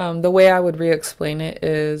the way I would re-explain it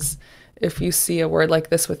is if you see a word like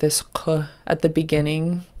this with this k at the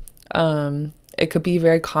beginning, it could be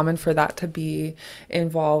very common for that to be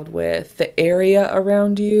involved with the area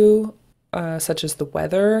around you, such as the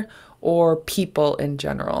weather or people in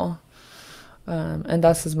general. And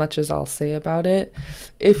that's as much as I'll say about it.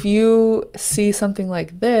 If you see something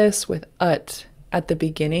like this with at the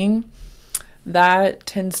beginning, that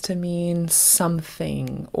tends to mean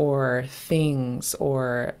something or things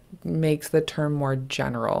or makes the term more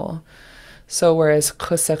general. So whereas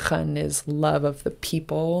khusakhan is love of the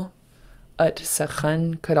people, at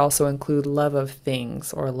sakhan could also include love of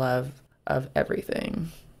things or love of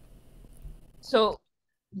everything. So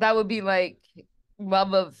that would be like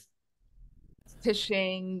love of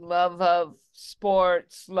fishing, love of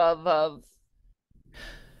sports, love of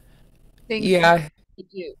things Yeah. to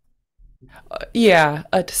do. Yeah,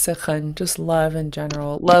 atsikhan, just love in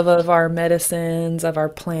general. Love of our medicines, of our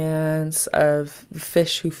plants, of the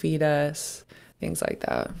fish who feed us, things like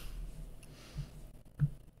that.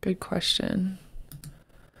 Good question.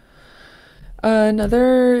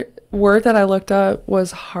 Another word that I looked up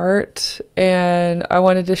was heart, and I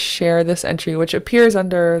wanted to share this entry, which appears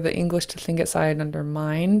under the English to think it side under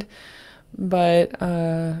mind. But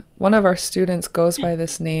one of our students goes by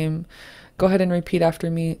this name. Go ahead and repeat after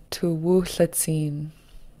me. Tuwuhletzin.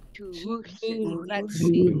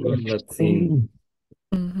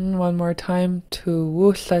 One more time.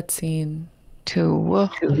 Tuwuhletzin.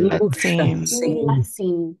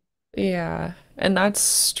 Yeah, and that's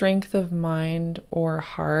strength of mind or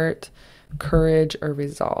heart, courage or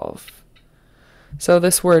resolve. So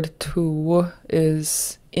this word tu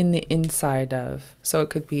is in the inside of. So it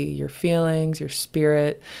could be your feelings, your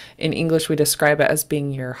spirit. In English, we describe it as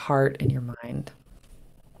being your heart and your mind.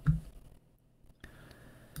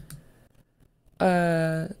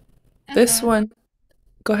 This one,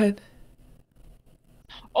 go ahead.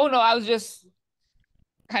 Oh no, I was just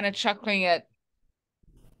kind of chuckling at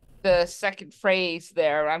the second phrase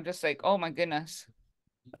there. I'm just like, oh my goodness.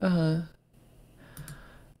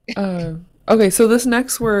 Okay, so this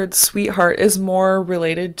next word, sweetheart, is more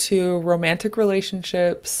related to romantic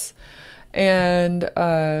relationships. And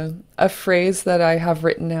a phrase that I have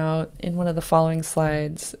written out in one of the following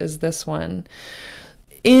slides is this one.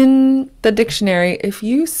 In the dictionary, if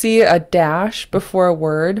you see a dash before a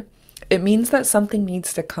word, it means that something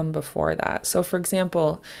needs to come before that. So for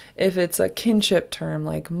example, if it's a kinship term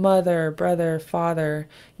like mother, brother, father,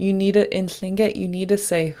 you need to, in Tlingit, you need to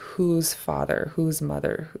say whose father, whose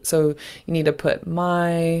mother. So you need to put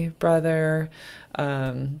my brother,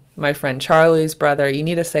 my friend Charlie's brother. You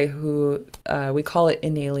need to say who, we call it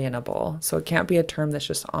inalienable. So it can't be a term that's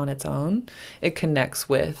just on its own. It connects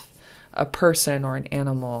with a person or an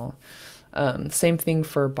animal. Same thing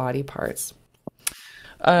for body parts.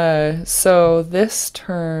 So this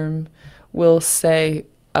term will say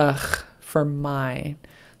ugh for mine.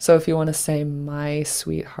 So if you want to say my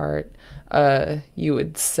sweetheart, you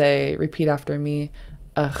would say, repeat after me,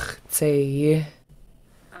 ugh say.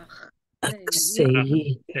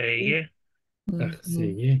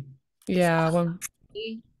 Yeah,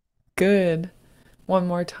 good. One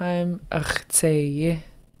more time, ugh say.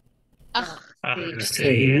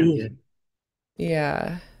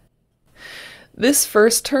 Yeah. This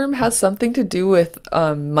first term has something to do with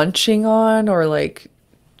munching on or like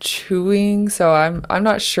chewing, so I'm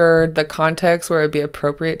not sure the context where it'd be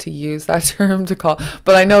appropriate to use that term to call,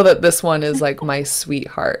 but I know that this one is like my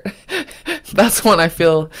sweetheart. That's when I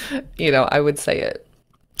feel, I would say it.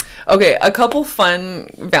 Okay, a couple fun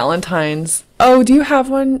Valentine's. Oh, do you have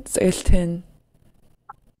one, Seistin?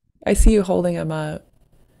 I see you holding them up.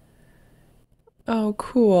 Oh,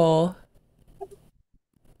 cool.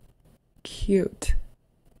 Cute.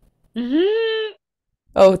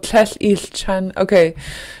 Oh, Tlech Ilchan. Okay,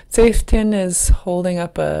 Seistin is holding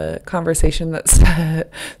up a conversation that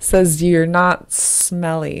says you're not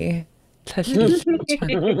smelly. Tlech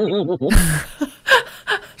Ilchan.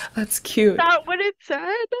 That's cute. Is that what it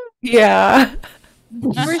said? Yeah.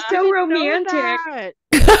 We're so romantic.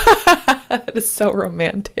 That is so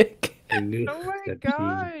romantic. Oh my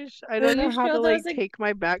gosh. I don't know how to like take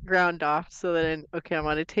my background off so that okay, I'm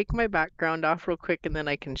gonna take my background off real quick and then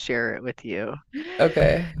I can share it with you.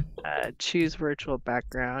 Okay. Choose virtual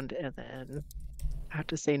background and then I have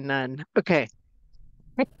to say none. Okay.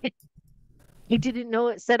 I didn't know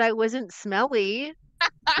it said I wasn't smelly.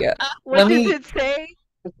 Yeah. What does it say?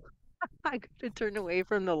 I gotta turn away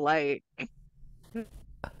from the light.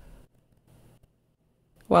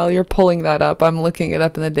 While you're pulling that up, I'm looking it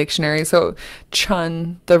up in the dictionary. So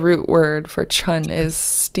chun, the root word for chun is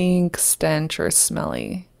stink, stench, or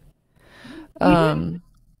smelly. Yeah.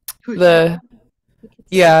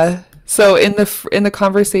 So in the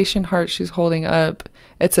conversation heart she's holding up,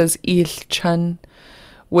 it says il chun,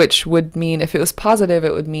 which would mean, if it was positive,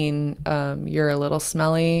 it would mean you're a little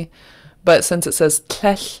smelly. But since it says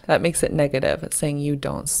tlech, that makes it negative. It's saying you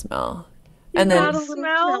don't smell. And then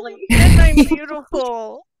smelly, and I'm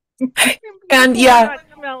beautiful. And yeah,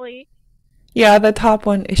 smelly. Yeah, the top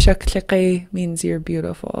one, ishakliqi, means you're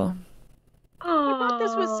beautiful. I thought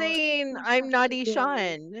this was saying I'm not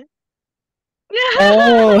Ishan.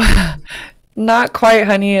 Oh, Not quite,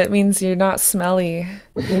 honey. It means you're not smelly.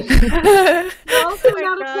 Oh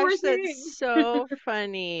my gosh, that's so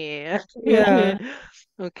funny. Yeah.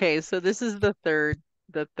 Okay, so this is the third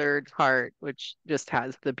part, which just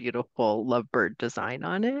has the beautiful lovebird design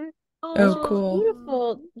on it. Oh, cool.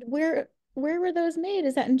 Beautiful. Where were those made?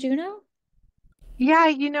 Is that in Juneau?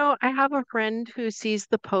 Yeah, I have a friend who sees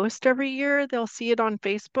the post every year. They'll see it on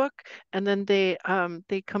Facebook, and then they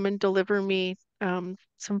come and deliver me some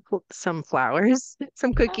flowers,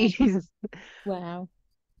 some cookies. Wow.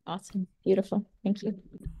 Awesome. Beautiful. Thank you.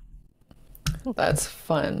 That's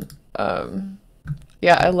fun.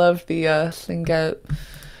 Yeah, I love the Tlingit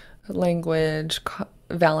language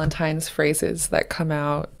Valentine's phrases that come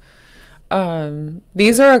out.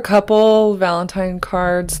 These are a couple Valentine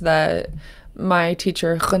cards that my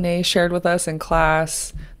teacher René shared with us in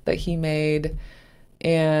class that he made.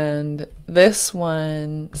 And this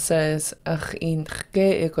one says,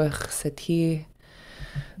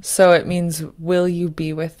 so it means, will you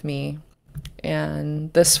be with me?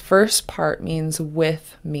 And this first part means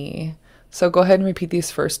with me. So go ahead and repeat these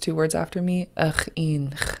first two words after me.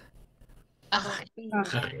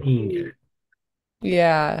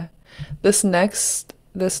 Yeah. This next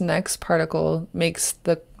particle makes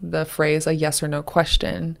the phrase a yes or no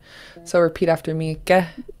question. So repeat after me. Ge.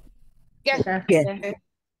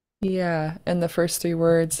 Yeah. And the first three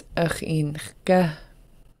words. Ge.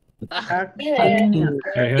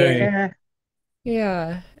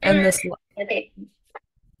 Yeah. And this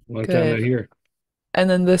good. Here. And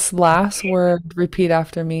then this last word, repeat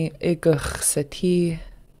after me. Iguchsati.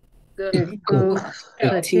 Marla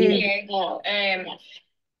and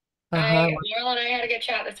I had a good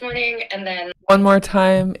chat this morning, and then one more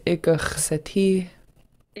time. Iguchsati.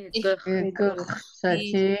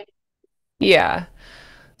 Yeah.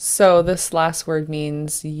 So this last word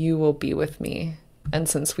means you will be with me. And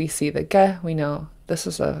since we see the ge, we know this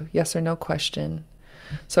is a yes or no question.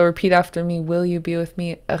 So repeat after me. Will you be with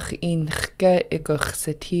me?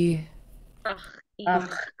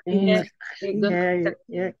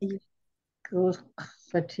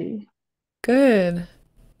 Good.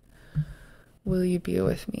 Will you be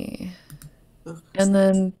with me? And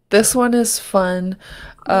then this one is fun.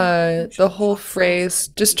 The whole phrase,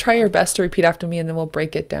 just try your best to repeat after me and then we'll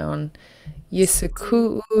break it down.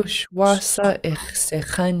 Yisiku shwasa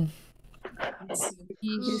ichsechan.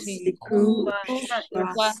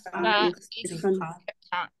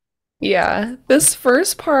 Yeah, this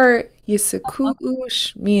first part,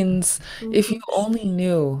 Yisikuush, means if you only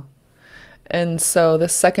knew. And so the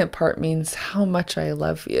second part means how much I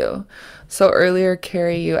love you. So earlier,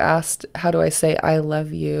 Carrie, you asked, how do I say I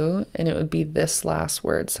love you? And it would be this last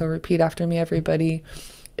word. So repeat after me, everybody.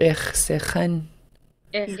 Ich sechan.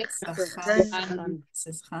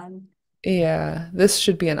 Yeah, this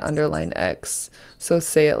should be an underline X. So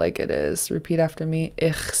say it like it is. Repeat after me.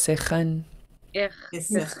 Ich sechan.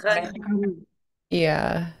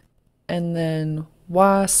 Yeah. And then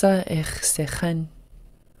wasa ich sechan.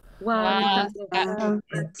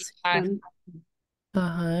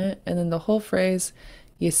 And then the whole phrase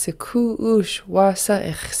Yisikuush wasa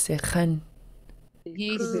ich sechan.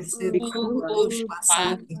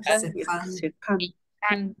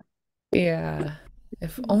 Yeah.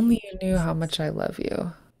 If only you knew how much I love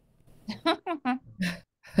you.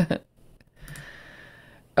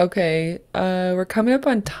 Okay, we're coming up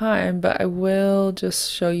on time, but I will just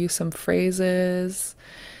show you some phrases.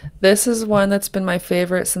 This is one that's been my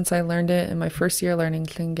favorite since I learned it in my first year learning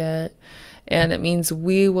Tlingit, and it means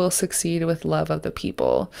we will succeed with love of the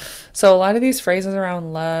people. So a lot of these phrases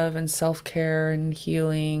around love and self-care and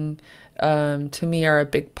healing, to me are a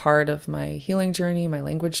big part of my healing journey, my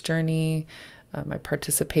language journey, my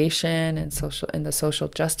participation in the social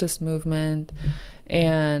justice movement.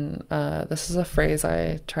 And this is a phrase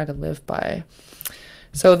I try to live by.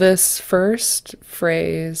 So this first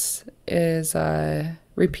phrase is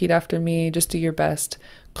repeat after me. Just do your best.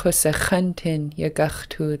 Kusechantin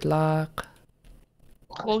yagachtud lak.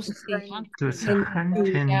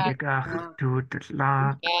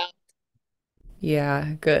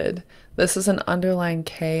 Yeah, good. This is an underlined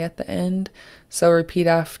K at the end. So repeat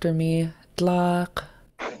after me. Dlak.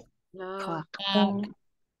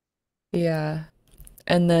 Yeah.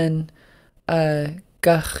 And then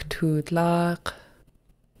gachtud lak.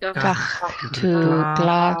 And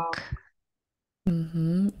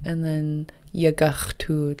then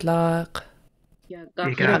yagachtud lak.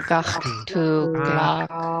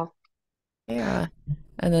 Yeah.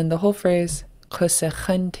 And then the whole phrase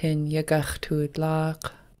Kusechantin yagachtud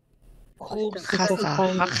lak.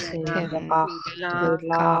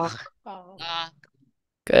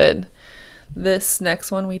 Good. This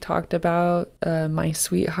next one we talked about, my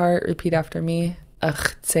sweetheart. Repeat after me.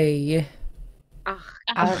 أختي.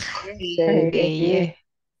 أختي.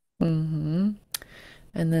 Mm-hmm.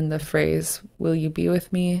 And then the phrase, will you be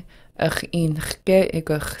with me? Ach in chge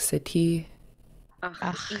iguch seti.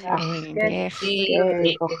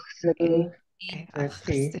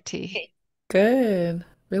 Good.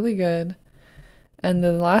 Really good. And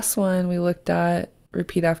the last one we looked at,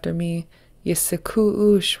 repeat after me.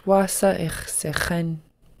 Yisiku shwasa ich sechen.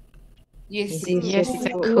 Yeah.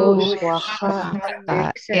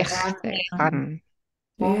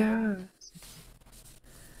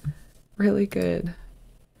 Really good.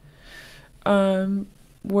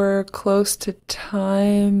 We're close to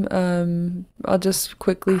time. I'll just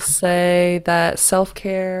quickly say that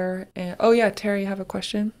self-care and oh yeah, Terry, you have a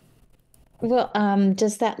question? Well,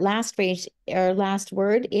 does that last phrase or last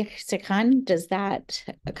word, ich sekan, does that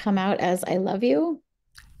come out as I love you?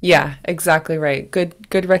 Yeah, exactly right.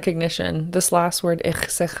 Good recognition. This last word, ich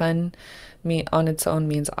sechen, on its own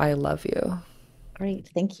means I love you. Great,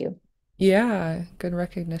 thank you. Yeah, good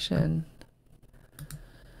recognition.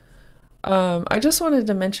 I just wanted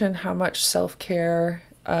to mention how much self-care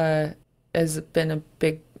has been a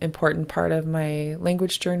big important part of my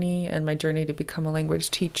language journey and my journey to become a language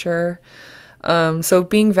teacher. So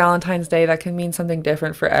being Valentine's Day, that can mean something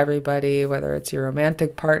different for everybody, whether it's your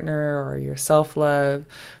romantic partner or your self-love.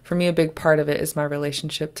 For me, a big part of it is my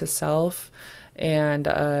relationship to self and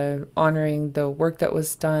honoring the work that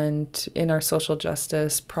was done in our social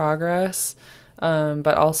justice progress,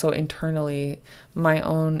 but also internally my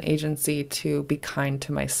own agency to be kind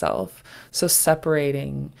to myself. So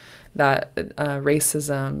separating that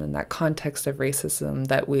racism and that context of racism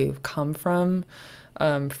that we've come from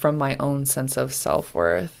my own sense of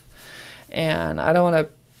self-worth. And I don't want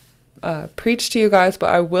to preach to you guys, but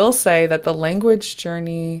I will say that the language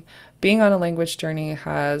journey, being on a language journey,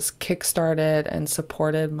 has kickstarted and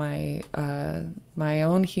supported my my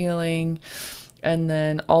own healing. And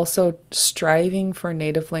then also striving for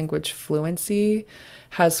native language fluency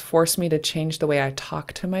has forced me to change the way I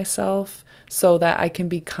talk to myself so that I can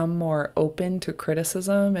become more open to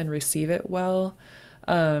criticism and receive it well.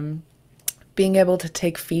 Being able to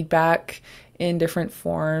take feedback in different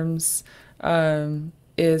forms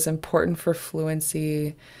is important for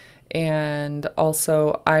fluency. And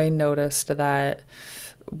also, I noticed that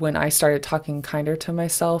when I started talking kinder to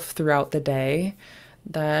myself throughout the day,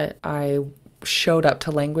 that I showed up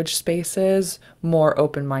to language spaces more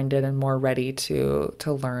open-minded and more ready to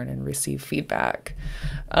learn and receive feedback.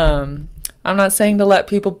 I'm not saying to let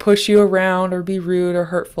people push you around or be rude or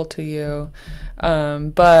hurtful to you.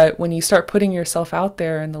 But when you start putting yourself out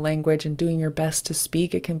there in the language and doing your best to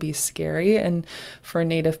speak, it can be scary. And for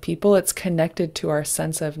Native people, it's connected to our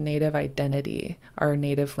sense of Native identity, our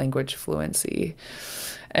native language fluency.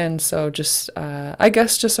 And so just, I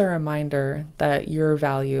guess just a reminder that your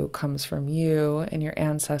value comes from you and your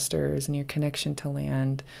ancestors and your connection to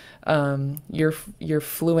land. Your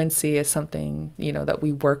fluency is something, that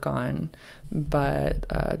we work on, but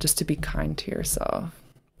just to be kind to yourself.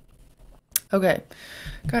 Okay,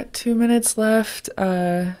 got 2 minutes left.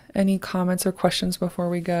 Any comments or questions before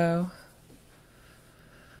we go?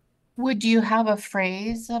 Would you have a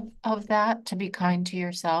phrase of that, to be kind to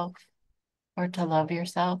yourself or to love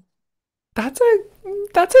yourself? That's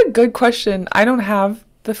a good question. I don't have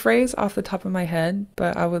the phrase off the top of my head,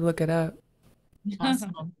 but I would look it up.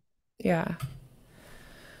 Awesome. Yeah.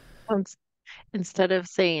 Instead of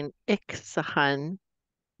saying ik sahan,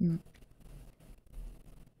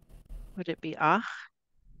 would it be ach?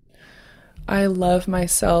 I love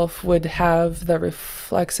myself would have the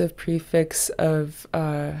reflexive prefix of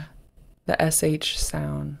the sh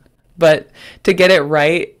sound. But to get it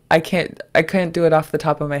right, I couldn't do it off the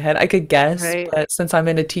top of my head. I could guess, Right. but since I'm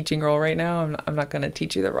in a teaching role right now, I'm not going to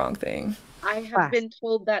teach you the wrong thing. I have been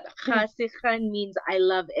told that chasichan means I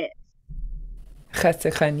love it.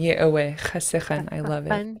 Chasichan, yeah, away. Chasichan, I love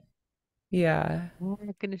it. Yeah. Oh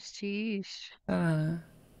my goodness, sheesh.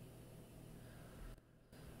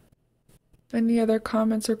 Any other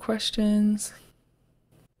comments or questions?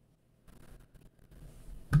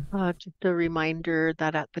 Just a reminder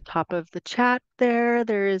that at the top of the chat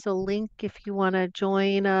there is a link if you want to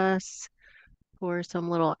join us for some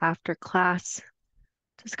little after class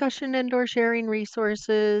discussion and or sharing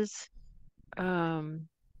resources. Yeah,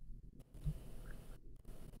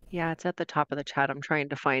 it's at the top of the chat. I'm trying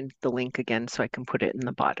to find the link again so I can put it in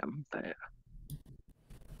the bottom, but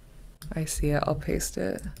I see it. I'll paste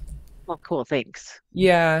it. well, cool. Thanks.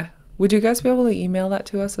 Yeah. Would you guys be able to email that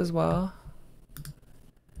to us as well?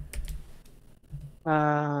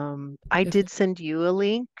 I did send you a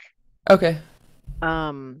link. Okay.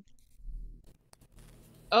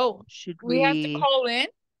 Oh, should we have to we? call in?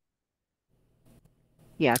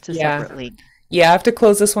 Yeah, it's a Yeah. separate link. Yeah, I have to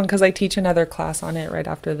close this one because I teach another class on it right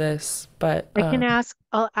after this. But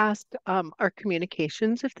I'll ask our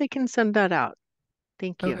communications if they can send that out.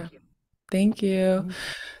 Thank you. okay. Thank you.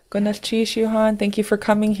 Gonalchish, Yuhan. Thank you for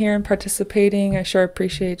coming here and participating. I sure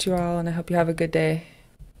appreciate you all, and I hope you have a good day.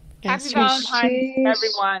 Happy Valentine's,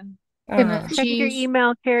 everyone. Check your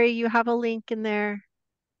email, Carrie. You have a link in there.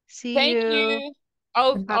 See Thank you. you.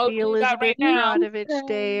 I'll Happy do that right Elizabeth now. Peratrovich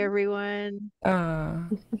Day, everyone.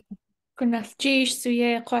 Gonalchish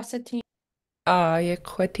suye qasati. Ye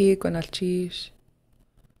kwati Gonalchish.